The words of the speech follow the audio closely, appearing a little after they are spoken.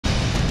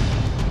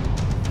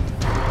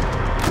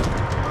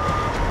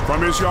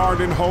From his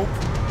yard in Hope,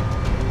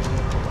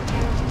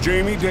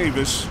 Jamie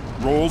Davis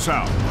rolls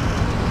out.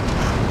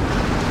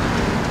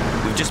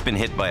 We've just been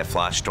hit by a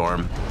flash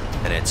storm,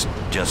 and it's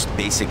just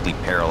basically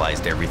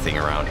paralyzed everything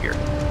around here.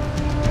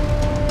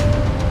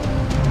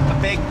 A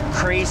big,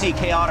 crazy,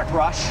 chaotic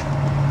rush.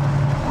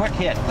 Quick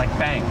hit, like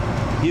bang,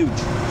 huge.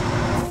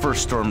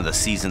 First storm of the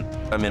season.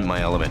 I'm in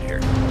my element here.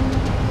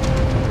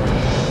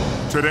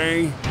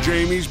 Today,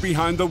 Jamie's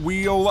behind the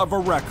wheel of a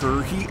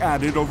wrecker he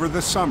added over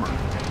the summer.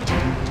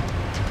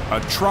 A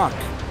truck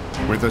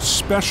with a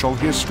special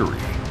history.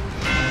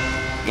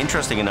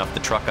 Interesting enough, the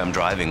truck I'm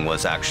driving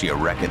was actually a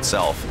wreck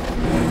itself.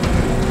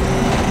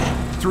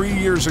 3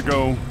 years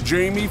ago,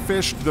 Jamie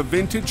fished the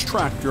vintage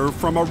tractor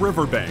from a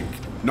riverbank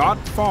not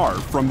far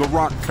from the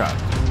rock cut.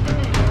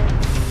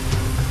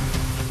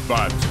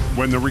 But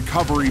when the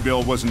recovery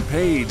bill wasn't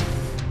paid,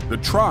 the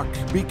truck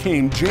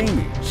became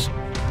Jamie's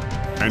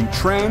and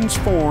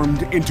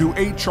transformed into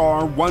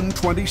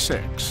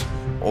HR126.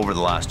 Over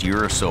the last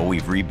year or so,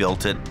 we've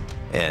rebuilt it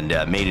and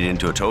made it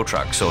into a tow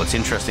truck. So it's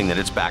interesting that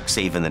it's back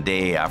saving the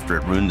day after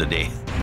it ruined the day.